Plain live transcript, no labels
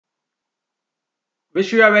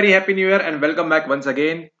Wish you a very happy new year and welcome back once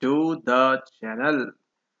again to the channel.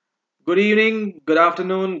 Good evening, good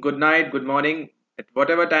afternoon, good night, good morning, at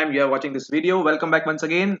whatever time you are watching this video. Welcome back once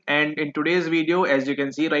again. And in today's video, as you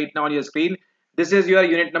can see right now on your screen, this is your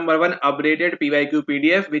unit number 1 updated PYQ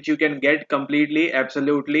PDF, which you can get completely,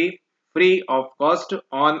 absolutely free of cost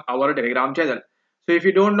on our Telegram channel. So if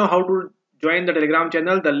you don't know how to join the Telegram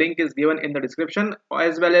channel, the link is given in the description,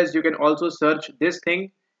 as well as you can also search this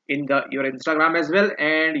thing in your Instagram as well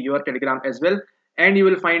and your Telegram as well, and you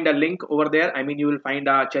will find a link over there. I mean, you will find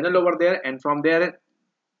a channel over there, and from there,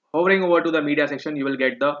 hovering over to the media section, you will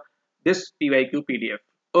get this PYQ PDF.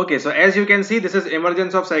 Okay, so as you can see, this is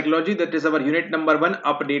Emergence of Psychology. That is our unit number 1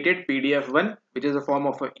 updated PDF 1, which is a form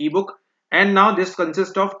of an ebook. And now this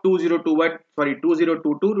consists of 2022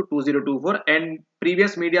 to 2024, and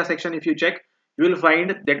previous media section. If you check, you will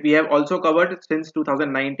find that we have also covered since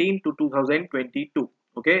 2019 to 2022.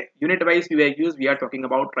 Okay, unit wise PYQs we are talking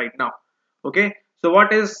about right now. Okay, so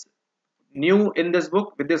what is new in this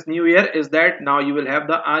book with this new year is that now you will have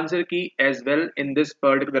the answer key as well in this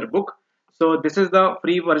particular book. So this is the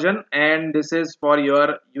free version, and this is for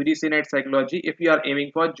your UGC NET Psychology if you are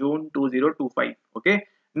aiming for June 2025. Okay,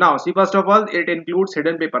 now see, first of all, it includes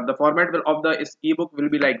hidden paper. The format of the ebook will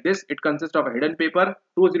be like this. It consists of a hidden paper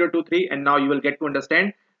 2023, and now you will get to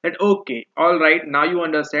understand that, okay, all right, now you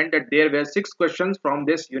understand that there were 6 questions from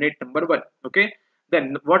this unit number 1. Okay,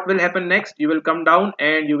 then what will happen next? You will come down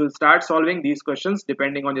and you will start solving these questions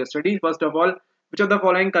depending on your study. First of all, which of the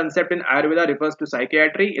following concept in Ayurveda refers to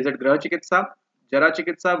psychiatry? Is it Graha Chikitsa, Jara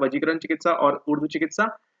Chikitsa, Vajikaran Chikitsa, or Urdu Chikitsa?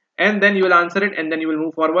 And then you will answer it, and then you will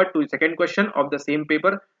move forward to the second question of the same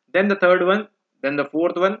paper, then the third one, then the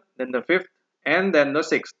fourth one, then the fifth, and then the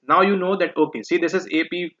sixth. Now you know that, okay, see, this is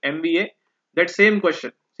AP MBA, that same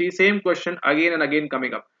question. See, same question again and again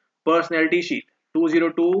coming up. Personality sheet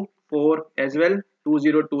 2024 as well,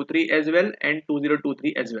 2023 as well, and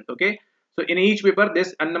 2023 as well. Okay, so in each paper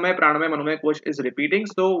this Annamay, Pranamay, Manomay question is repeating.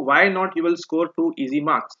 So why not you will score 2 easy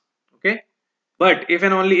marks? Okay, but if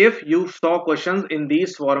and only if you saw questions in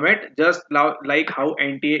these format, just like how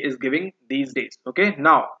NTA is giving these days. Okay,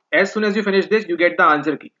 now as soon as you finish this, you get the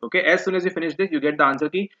answer key. Okay, as soon as you finish this, you get the answer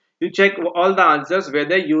key. You check all the answers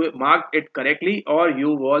whether you marked it correctly or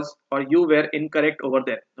you were incorrect over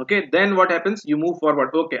there. Okay, then what happens? You move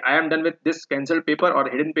forward. Okay, I am done with this cancelled paper or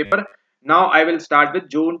hidden paper. Now I will start with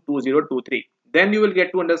June 2023. Then you will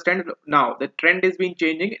get to understand now the trend is been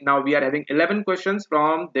changing. Now we are having 11 questions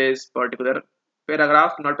from this particular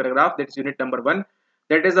paragraph, not paragraph, that's unit number 1.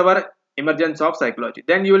 That is our emergence of psychology.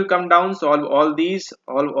 Then you will come down, solve all these,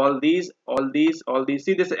 all these.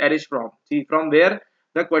 See this Arish from. See from where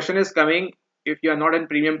the question is coming. If you are not in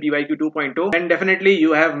premium PYQ 2.0, then definitely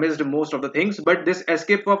you have missed most of the things. But this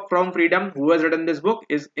escape from freedom, who has written this book,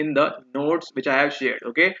 is in the notes which I have shared.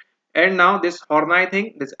 Okay, and now this Horney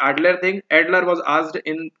thing, this Adler thing, Adler was asked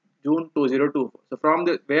in June 2024. So from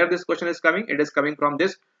where this question is coming, it is coming from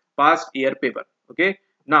this past year paper. Okay,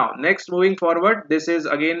 now next, moving forward, this is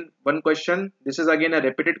again one question. This is again a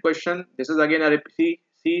repeated question. This is again a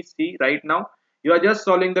see right now you are just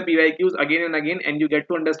solving the PYQs again and again, and you get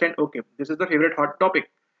to understand, okay, this is the favorite hot topic,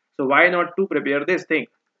 so why not to prepare this thing?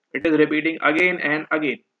 It is repeating again and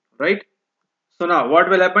again, right? So now what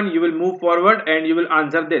will happen? You will move forward and you will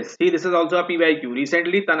answer this. See, this is also a PYQ.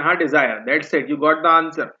 Recently, Tanha desire. That's it. You got the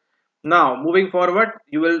answer. Now moving forward,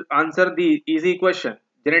 you will answer the easy question.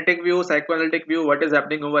 Genetic view, psychoanalytic view, what is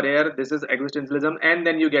happening over here? This is existentialism, and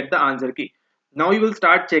then you get the answer key. Now you will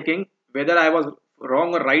start checking whether I was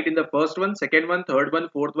wrong or right in the first one, second one, third one,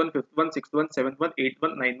 fourth one, fifth one, sixth one, seventh one, eighth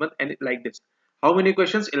one, ninth one, and like this. How many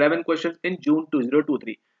questions? 11 questions in June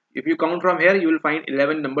 2023. If you count from here, you will find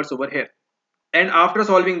 11 numbers over here, and after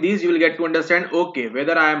solving these you will get to understand, okay,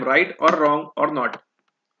 whether I am right or wrong or not.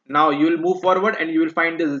 Now you will move forward and you will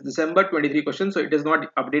find this December 23 question, so it is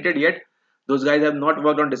not updated yet. Those guys have not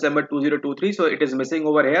worked on December 2023, so it is missing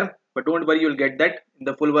over here, but don't worry, you will get that in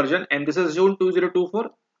the full version. And this is June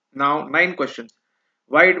 2024. Now 9 questions.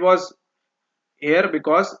 Why it was here?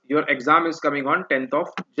 Because your exam is coming on 10th of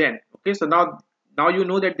Jan. Okay, so now you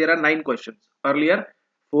know that there are 9 questions. Earlier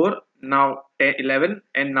 4, now 10, 11,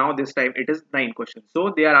 and now this time it is 9 questions.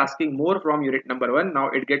 So they are asking more from unit number 1. Now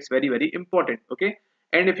it gets very important. Okay,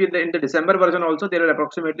 and if you in the December version also, there are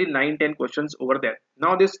approximately 9-10 questions over there.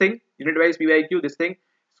 Now this thing, unit wise PYQ, this thing,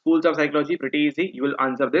 schools of psychology, pretty easy. You will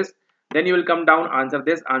answer this, then you will come down, answer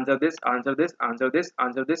this, answer this, answer this, answer this,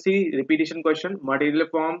 answer this. See, repetition question, material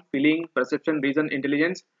form, feeling, perception, reason,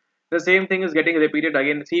 intelligence. The same thing is getting repeated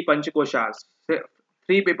again. See, panchakoshas,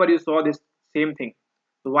 3 paper you saw this same thing.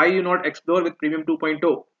 So why you not explore with premium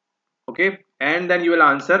 2.0? Okay, and then you will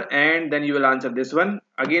answer, and then you will answer this one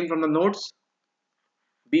again from the notes.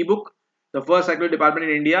 B book, the first psychology department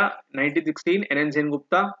in India, 1916, NN Sen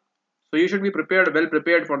Gupta. So you should be prepared, well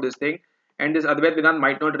prepared for this thing, and this Advait Vedant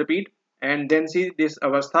might not repeat. And then see this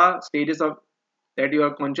avastha, stages of that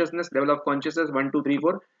your consciousness, level of consciousness, 1 2 3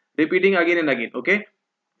 4, repeating again and again. Okay,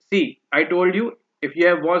 see, I told you, if you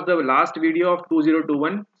have watched the last video of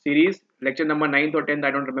 2021 series, lecture number 9th or 10th,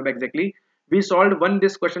 I don't remember exactly, we solved one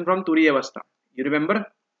this question from Turiya Avastha. You remember?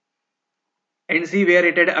 And see where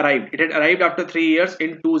it had arrived. It had arrived after 3 years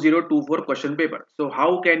in 2024 question paper. So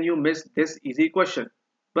how can you miss this easy question?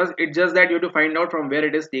 Plus, it's just that you have to find out from where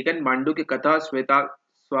it is taken. Mandu ki Katha, Sweta,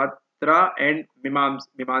 Swatra, and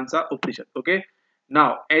Mimansa Upanishad. Okay.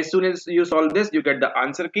 Now, as soon as you solve this, you get the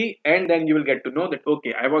answer key, and then you will get to know that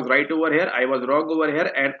okay, I was right over here, I was wrong over here,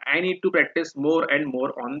 and I need to practice more and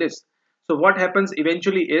more on this. So what happens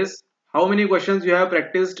eventually is, how many questions you have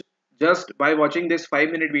practiced just by watching this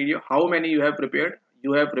 5-minute video? How many you have prepared?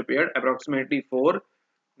 You have prepared approximately 4,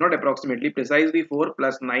 not approximately, precisely 4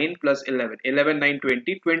 plus 9 plus 11, 11 9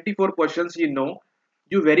 20, 24 questions.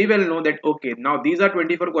 You very well know that okay, now these are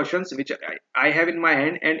 24 questions which I have in my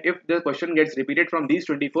hand, and if the question gets repeated from these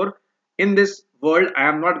 24 in this world, I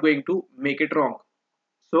am not going to make it wrong.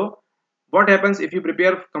 So what happens if you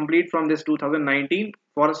prepare complete from this 2019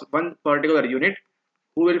 for one particular unit?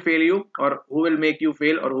 Who will fail you, or who will make you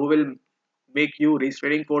fail, or who will make you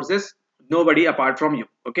restraining forces? Nobody apart from you.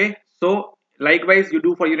 Okay, so likewise you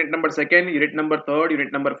do for unit number second, unit number third,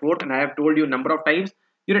 unit number fourth, and I have told you number of times,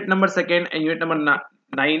 unit number second and unit number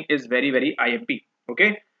 9 is very IMP.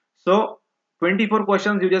 Okay, so 24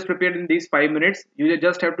 questions you just prepared in these 5 minutes. You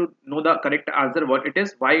just have to know the correct answer, what it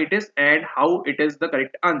is, why it is, and how it is the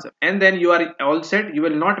correct answer, and then you are all set. You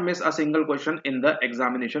will not miss a single question in the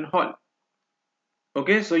examination hall.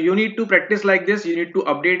 Okay, so you need to practice like this, you need to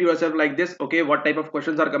update yourself like this. Okay, what type of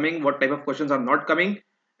questions are coming, what type of questions are not coming,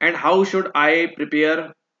 and how should I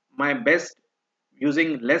prepare my best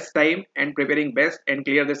using less time and preparing best and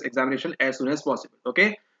clear this examination as soon as possible.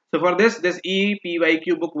 Okay, so for this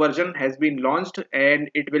EPYQ book version has been launched, and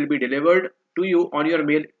it will be delivered to you on your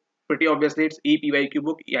mail. Pretty obviously it's EPYQ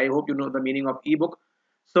book. I hope you know the meaning of ebook.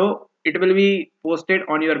 So it will be posted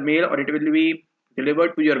on your mail, or it will be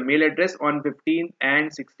delivered to your mail address on 15th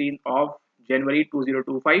and 16th of January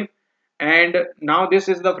 2025. And now this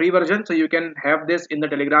is the free version, so you can have this in the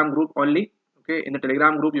Telegram group only. Okay, in the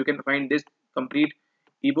Telegram group you can find this complete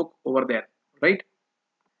ebook over there, right?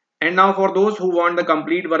 And now for those who want the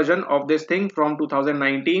complete version of this thing from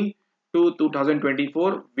 2019 to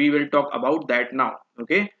 2024, we will talk about that now.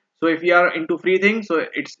 Okay, so if you are into free things, so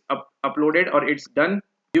it's uploaded or it's done,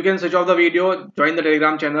 you can switch off the video, join the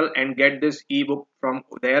Telegram channel, and get this ebook from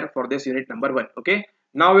there for this unit number 1. Okay,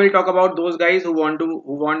 now we'll talk about those guys who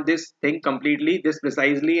want this thing completely, this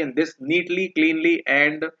precisely, and this neatly, cleanly,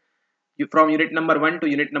 and from unit number 1 to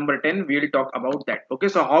unit number 10 we'll talk about that. Okay,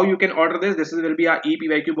 so how you can order this will be a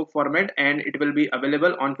EPYQ book format, and it will be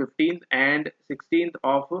available on 15th and 16th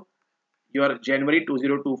of your January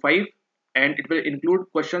 2025, and it will include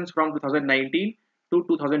questions from 2019 to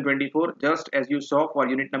 2024, just as you saw for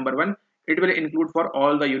unit number 1. It will include for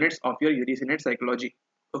all the units of your UGC NET psychology.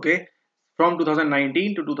 Okay, from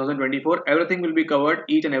 2019 to 2024 everything will be covered,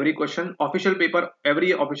 each and every question, official paper,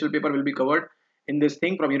 every official paper will be covered in this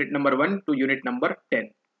thing from unit number 1 to unit number 10.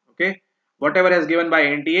 Okay, whatever has given by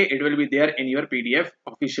NTA, it will be there in your PDF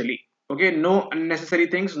officially. Okay, no unnecessary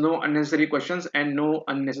things, no unnecessary questions, and no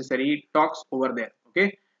unnecessary talks over there.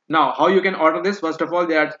 Okay, now how you can order this? First of all,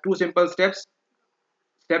 there are 2 simple steps.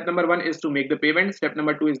 Step number 1 is to make the payment. Step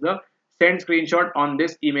number 2 is the send screenshot on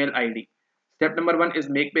this email ID. Step number 1 is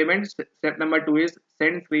make payment. Step number 2 is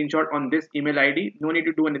send screenshot on this email ID. No need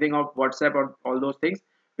to do anything of WhatsApp or all those things,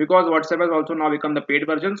 because WhatsApp has also now become the paid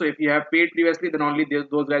version. So if you have paid previously, then only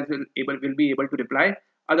those guys will be able to reply,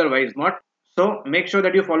 otherwise not. So make sure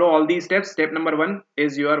that you follow all these steps. Step number 1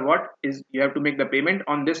 is you have to make the payment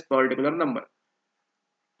on this particular number.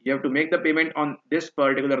 You have to make the payment on this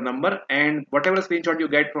particular number, and whatever screenshot you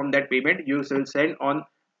get from that payment, you will send on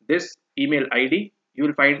this email ID. You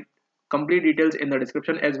will find complete details in the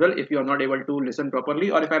description as well if you are not able to listen properly,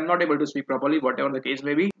 or if I'm not able to speak properly, whatever the case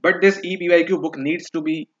may be. But this EPYQ book needs to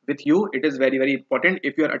be with you. It is very important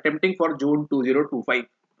if you are attempting for June 2025.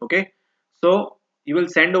 Okay, so you will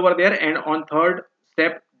send over there, and on third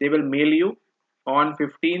step they will mail you on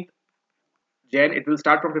 15th Jan. It will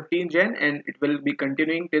start from 15th Jan and it will be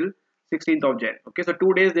continuing till 16th of Jan. Okay, so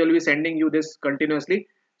 2 days they will be sending you this continuously.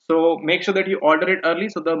 So make sure that you order it early.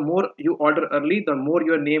 So the more you order early, the more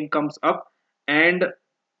your name comes up, and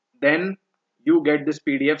then you get this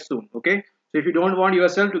PDF soon. Okay, So if you don't want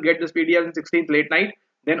yourself to get this PDF on 16th late night,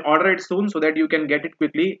 then order it soon so that you can get it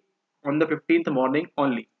quickly on the 15th morning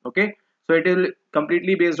only. Okay. So it will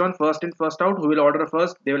completely based on first in first out. Who will order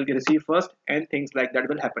first, they will receive first, and things like that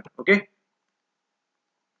will happen. Okay.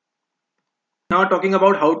 Now talking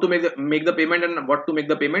about how to make the payment and what to make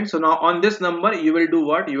the payment. So now on this number you will do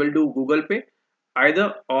what? You will do Google Pay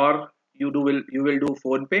either, or you will do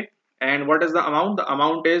Phone Pay. And what is the amount? The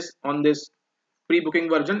amount is on this pre-booking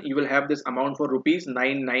version. You will have this amount for rupees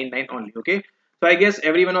 999 only. Okay. So I guess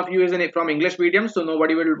every one of you is from English medium, so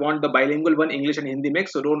nobody will want the bilingual one, English and Hindi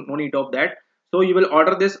mix. So don't no need of that. So you will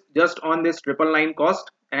order this just on this 999 cost,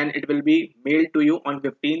 and it will be mailed to you on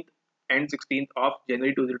 15th and 16th of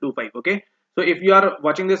January 2025. Okay. So if you are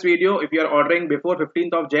watching this video, if you are ordering before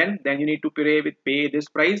 15th of Jan, then you need to pay this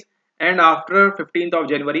price. And after 15th of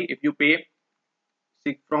January, if you pay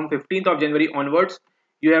from 15th of January onwards,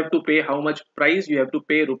 you have to pay how much price? You have to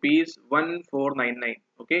pay rupees 1499.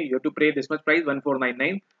 Okay, you have to pay this much price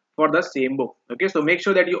 1499 for the same book. Okay, so make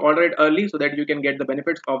sure that you order it early so that you can get the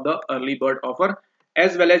benefits of the early bird offer,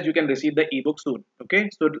 as well as you can receive the ebook soon. Okay,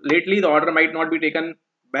 so lately the order might not be taken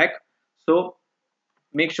back, so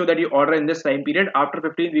make sure that you order in this time period. After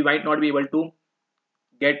 15th we might not be able to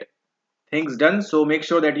get things done, so make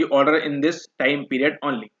sure that you order in this time period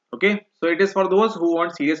only. Okay, so it is for those who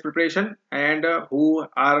want serious preparation and who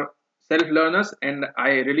are self learners, and I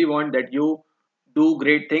really want that you do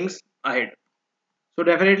great things ahead. So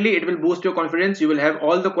definitely it will boost your confidence. You will have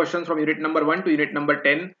all the questions from unit number 1 to unit number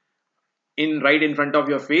 10 in right in front of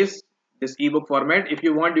your face, this ebook format. If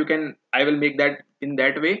you want, you can, I will make that in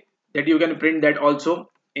that way that you can print that also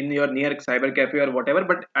in your near cyber cafe or whatever,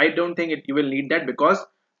 but I don't think you will need that, because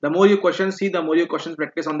the more you questions see, the more you questions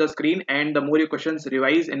practice on the screen, and the more you questions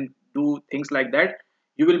revise and do things like that,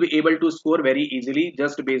 you will be able to score very easily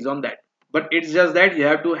just based on that. But it's just that you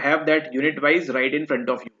have to have that unit wise right in front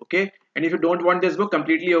of you. Okay, and if you don't want this book,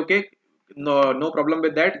 completely okay, no problem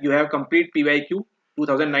with that. You have complete PYQ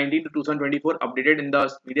 2019 to 2024 updated in the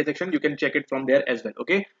media section. You can check it from there as well.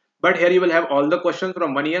 Okay, but here you will have all the questions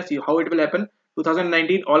from 1 year. See how it will happen.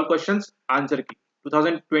 2019 all questions answer key,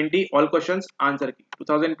 2020 all questions answer key,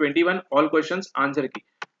 2021 all questions answer key,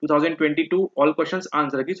 2022 all questions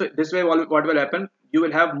answer key. So this way what will happen, you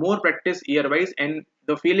will have more practice year wise, and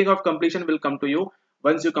the feeling of completion will come to you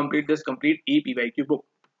once you complete this complete ePYQ book.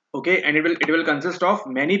 Okay, and it will consist of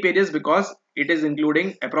many pages, because it is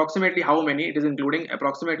including approximately how many, it is including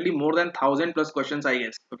approximately more than 1000 plus questions, I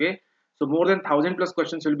guess. Okay, so more than 1000 plus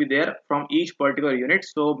questions will be there from each particular unit,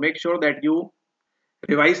 so make sure that you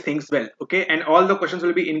revise things well. Okay, and all the questions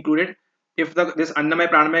will be included. If this annamay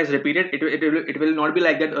pranamay is repeated, it will not be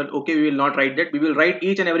like that, okay, we will not write that. We will write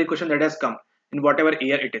each and every question that has come in whatever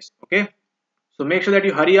year it is. Okay, so make sure that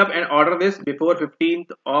you hurry up and order this before 15th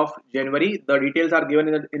of January. The details are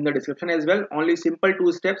given in the description as well. Only simple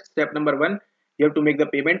two steps. Step number 1, you have to make the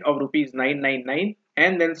payment of rupees 999,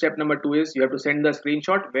 and then step number 2 is you have to send the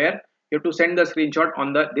screenshot, where you have to send the screenshot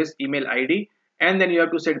on this email ID, and then you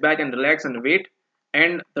have to sit back and relax and wait.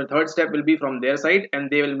 And the third step will be from their side, and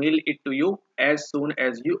they will mail it to you as soon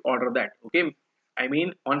as you order that. Okay, I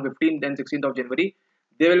mean on 15th and 16th of January,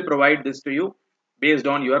 they will provide this to you based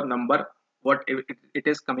on your number, what it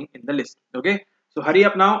is coming in the list. Okay, so hurry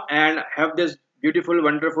up now and have this beautiful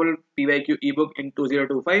wonderful PYQ ebook in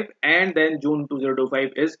 2025, and then June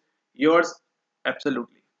 2025 is yours.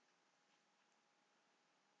 Absolutely.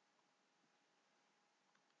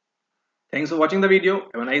 Thanks for watching the video.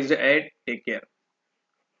 Have a nice day ahead. Take care.